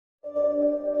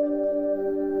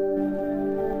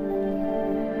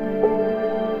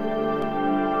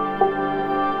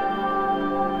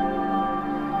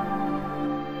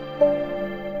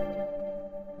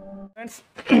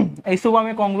यही सब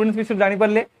आम कॉन्ग्रुएंस विषय जानी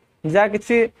पारे जहाँ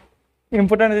किसी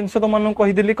इंपोर्टेंट जिन तुम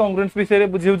कहीदेली कॉन्ग्रुएंस विषय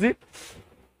बुझे।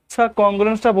 अच्छा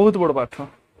कॉन्ग्रुएंस टा बहुत बड़ पाठ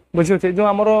बुझे जो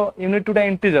आम यूनिट टूटा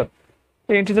इंटीजर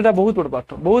इंटीजर बहुत बड़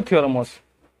पाठ बहुत थियोरम अच्छे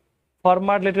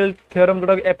फॉर्मेट लिटिल थियोरम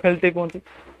जोटा एफएलटी कहते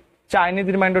चाइनीज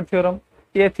रिमाइंडर थियोरम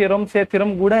ये थियोरम से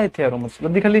थियोरम गुड़ाए थियोरम अच्छे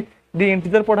जब खाली दी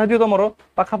इंटीजर पढ़ा दियो तुम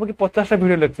पाखापाखि 50टा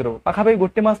वीडियो लेक्चर हो पाखापाखि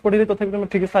गोटे मास पढ़े तथापि तुम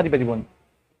ठीक सारी पारबनी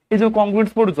ये जो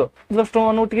कॉन्ग्रुएंस पढ़ुच जस्ट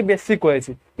तुम बेसिक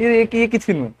कही ये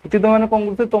किसी नुहे ये तुम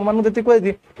कॉन्ग्रुएंस तुम जी कही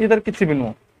ये तार किसी भी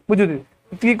नुह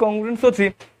बुझे कॉन्ग्रुएंस अच्छी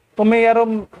तुम यार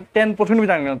 10% भी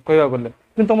जान कह गले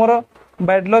तुम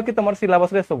बैडलक कि तुम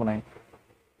सिलेबस सब ना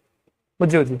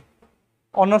बुझे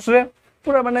ऑनर्स रे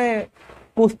पूरा माने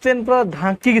क्वेश्चन पूरा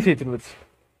ढांकी की सही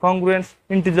कॉन्ग्रुएंस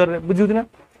इंटीजर बुझे ना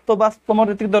तो बस तुम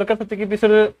जी दरकार से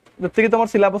विषय जी तुम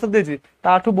सिलेबस देती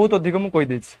ताठू बहुत अधिक मुझे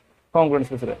कहीदे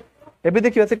कॉन्ग्रुएंस विषय एबे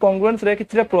देखिए से कॉन्ग्रुएंस रे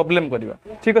किछटा प्रॉब्लम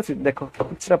करबा ठीक अछि देखो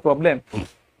किछटा प्रॉब्लम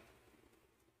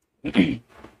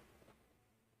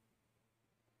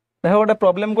देखो गोटे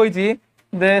प्रॉब्लम कही छी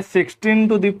दे 16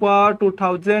 to the power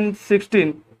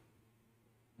 2016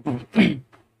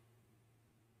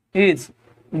 is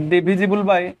divisible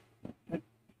by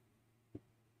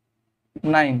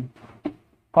 9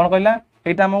 कौन कहला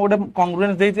एटा हम गोटे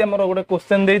कॉन्ग्रुएंस देछि हमर गोटे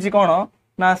क्वेश्चन देछि कोन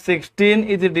ना 16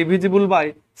 is divisible by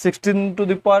 16 to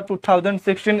the power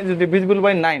 2016 is divisible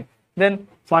by 9 then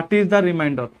what is the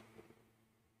remainder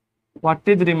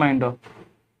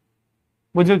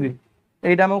बुझो जी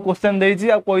एटा हम क्वेश्चन देछि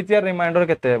आ कहिछि रिमाइंडर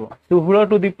केते हेबो 16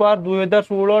 टू द पावर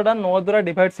 2016 टा 9 द्वारा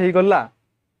डिवाइड सही गला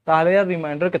ताले यार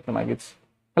रिमाइंडर केते मागिछि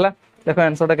हला देखो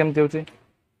आंसर टा केमति होछि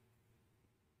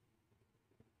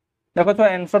देखो तो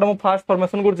आंसर मु फास्ट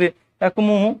फॉर्मेशन करछि ताकू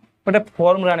मु गोटे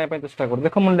फॉर्म राणे पे चेष्टा कर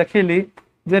देखो मु लिखिली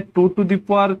जे 2 to the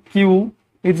power q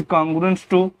is congruence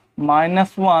to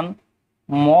 -1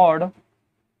 mod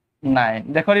 9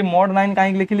 देखो रे mod 9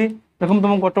 काहे लिखिली देखो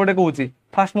तुम गोटे गोटे कहूची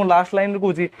फास्ट मु लास्ट लाइन रे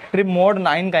कहूची रे mod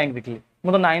 9 काहे लिखिली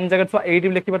मु तो 9 जगह 8 भी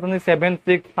लिखि परथि 7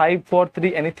 6 5 4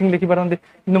 3 एनीथिंग लिखि परथि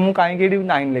किंतु मु काहे के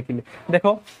 9 लिखिली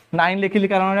देखो 9 लिखिली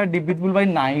कारण एटा डिविजिबल बाय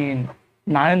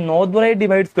 9 द्वारा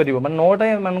डिवाइड करिवो माने 9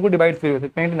 टा मान को डिवाइड करिवो से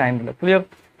 9 क्लियर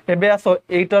एबे आसो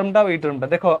ए टर्म टा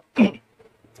देखो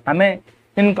हमें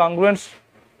इन कॉन्ग्रुएंस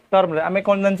टर्म रे हमें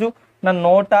कोन जानछु ना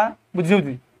 9 टा बुझियो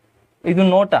जी ए जो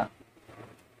 9 टा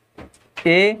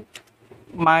a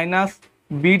माइनस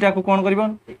b टा को कोन करबो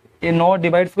ए 9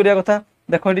 डिवाइड करिया कथा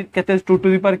देखो एटी केते 2 to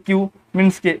the power q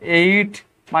means के 8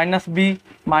 minus b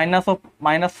minus of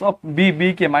b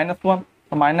के -1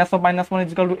 तो minus of -1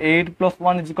 is equal to 8 plus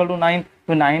 1 is equal to 9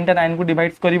 तो 9 टा 9 को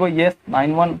डिवाइड करिवो यस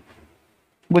 91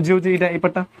 बुझियो जी इटा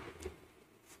एपटा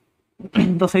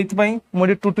तो सही पई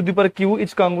मोडी 2 to the power q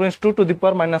is congruence to the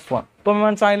power -1 तो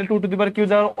मैं चाहिले 2 टू द पावर q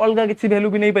जा अलगा किछि वैल्यू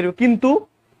भी नै परियो किंतु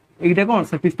एटा कोन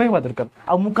सैटिस्फाई होबा दरकार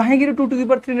आ मु काहे कि 2 टू द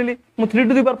पावर 3 नेली मु 3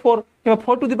 टू द पावर 4 कि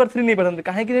 4 टू द पावर 3 नै परंत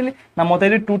काहे कि नेली ना मते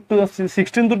 2 टू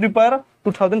 16 टू द पावर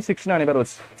 2016 आनी पार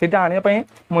अछि सेटा आनिया पई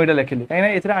मु एटा लिखिली काहे ना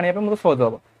एथरा आनिया पई मु सहज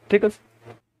होबा ठीक अछि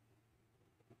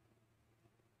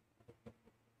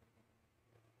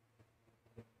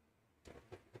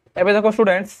एबे देखो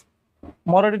students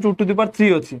more eighty 2 to the power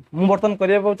 3 अछि मु बर्तन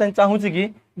करिया चाहू छी कि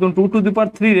 2 टू द पावर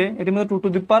 3 रे एटी मते 2 टू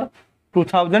द पावर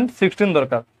 2016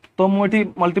 दरकार तो मु एटी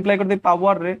मल्टीप्लाई कर दे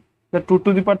पावर रे 2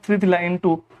 टू द पावर 3 थिला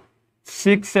इनटू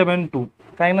 672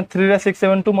 काहे ना 3 रे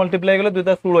 672 मल्टीप्लाई करले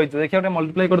 2016 होइछ देखिया एटा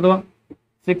मल्टीप्लाई कर दवा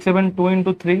 672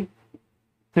 इनटू 3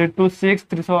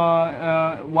 326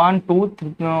 1 2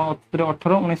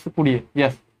 18 19 20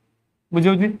 यस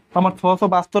बुझियो जी हम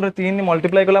 672 रे 3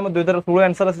 मल्टीप्लाई करला हम 2016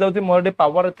 आंसर आसी जाउची मोर एटी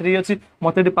पावर 3 अछि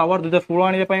मते एटी पावर 2016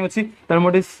 आनिया पई अछि तर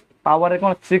मोटी पावर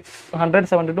कोन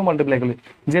 672 मल्टीप्लाई करले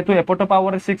जेतु एपट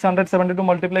पावर 672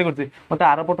 मल्टीप्लाई करछि मते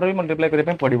आर पटर भी मल्टीप्लाई करे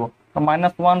पे पड़िबो तो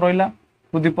 -1 रहिला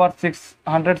टू द पावर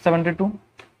 672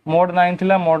 mod 9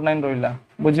 थिला mod 9 रहिला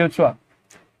बुझियो छुआ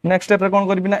नेक्स्ट स्टेप रे कोन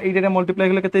करबी ना एटा मल्टीप्लाई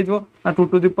करले केते हिजो ना 2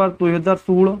 to the power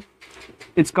 2016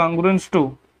 is congruence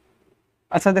to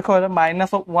अच्छा देखो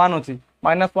 -1 अछि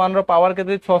 -1 रो पावर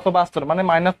केते 672 माने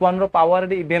 -1 रो पावर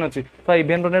एटी इवेन अछि तो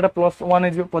इवेन रो एटा +1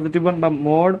 हिजो पॉजिटिव 1 बा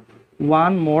mod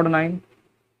 1 mod 9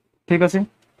 ठीक अछि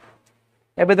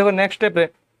एबे देखो नेक्स्ट स्टेप रे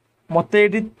मते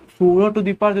एटी 16 टू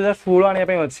द पावर 2016 आनिया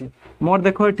पई अछि मोर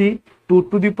देखो एटी 2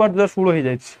 टू द पावर 2016 हे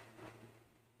जाइछि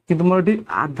किंतु मोर एटी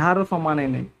आधार समान हे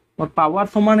नै मोर पावर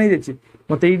समान हे जाइछि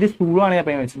मते एटी 16 आनिया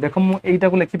पई अछि देखो मु एटा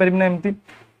को लिखि परिबि ना एम्ति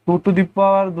 2 to the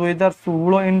power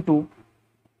 2016 into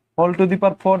whole to the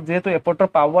power 4 जेतो एपटर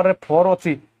पावर रे 4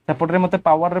 अछि सेपटर रे मते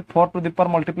पावर रे 4 टू द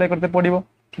पावर मल्टीप्लाई करते पड़िबो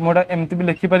मोडा एम्ति भी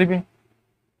लिखि परिबि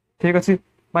ठीक अछि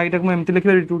भाई एटा को एम्ति लिखि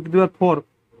परिबि 2 to the power 4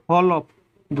 whole of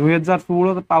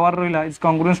 2016 power रहिला is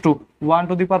congruence to 1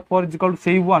 to the power 4 is equal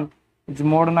to 1 is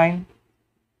mod 9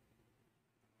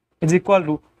 is equal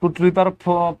to 2 to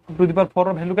the power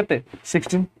 4 value केते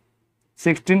 16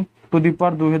 16 to the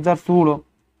power 2016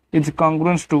 is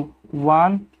congruence to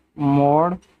 1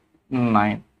 mod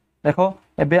 9 देखो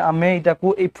एबे आमे इटा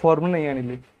को ए form नहीं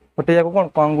आनिली बटे याको कोन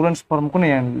कॉन्ग्रुएंस फॉर्म को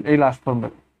नहीं आनिली ए लास्ट फॉर्म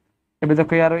रे एबे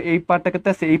देखो यार ए पार्ट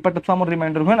केते से ए पार्ट तो हमर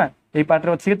रिमाइंडर हुए ना ए पार्ट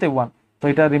रे अछि केते 1 तो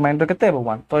इटा रिमाइंडर केते हेबो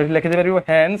 1 तो लिखि दे परिबो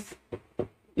hence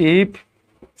if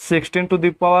 16 to the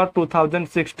power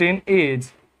 2016 is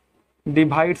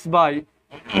divides by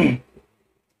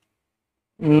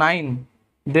 9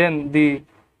 then the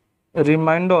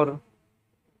remainder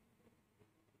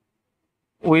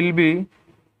will be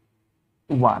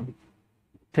 1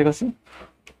 ठीक अछि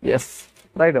यस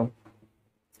राइट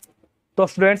तो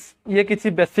स्टूडेंट्स ये किसी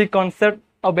बेसिक कांसेप्ट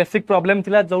और बेसिक प्रॉब्लम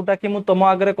थिला जोटा कि मु तुम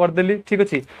आगे कर देली ठीक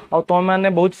अछि और तुम माने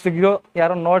बहुत शीघ्र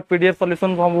यार नोट पीडीएफ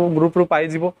सॉल्यूशन ग्रुप रू पाई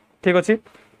जीवो ठीक अछि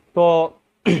तो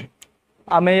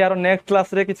आमे यार नेक्स्ट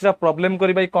क्लास रे किछरा प्रॉब्लम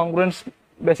करबा कॉन्ग्रुएंस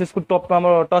बेसिस को टॉप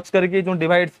हमर टच करके जो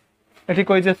डिवाइड्स एठी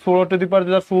कहि जे 16 to the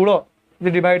power 16 J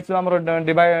divides हमर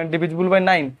divisible by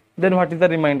 9 then what is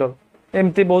the remainder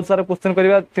एमती बहुत सारा क्वेश्चन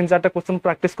करबा 3-4टा क्वेश्चन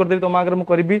प्रैक्टिस कर देबी तुम आगे मु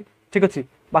करबी ठीक अछि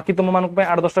बाकी तुम मानक पे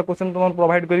 8-10टा क्वेश्चन तुम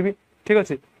प्रोवाइड करबी ठीक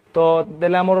अछि तो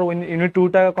देले हमर यूनिट 2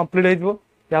 टा कंप्लीट हे जबो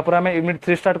या पर हमें यूनिट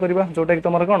 3 स्टार्ट करबा जोटा कि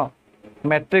तुमर कोन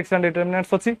मैट्रिक्स एंड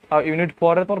डिटरमिनेंट्स अछि आ यूनिट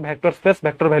 4 रे तोर वेक्टर स्पेस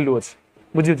वेक्टर वैल्यू अछि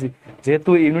बुझी छी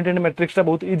जेहेतु यूनिट एंड मैट्रिक्स टा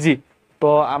बहुत इजी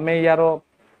तो आमे यारो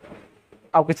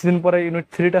आ किछ दिन पर यूनिट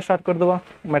 3 टा स्टार्ट कर देबा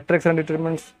मैट्रिक्स एंड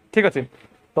डिटरमिनेंट्स ठीक अछि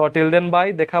तो टिल देन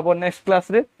बाय देखाबो नेक्स्ट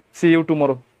क्लास रे सी यू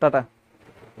टुमारो टाटा।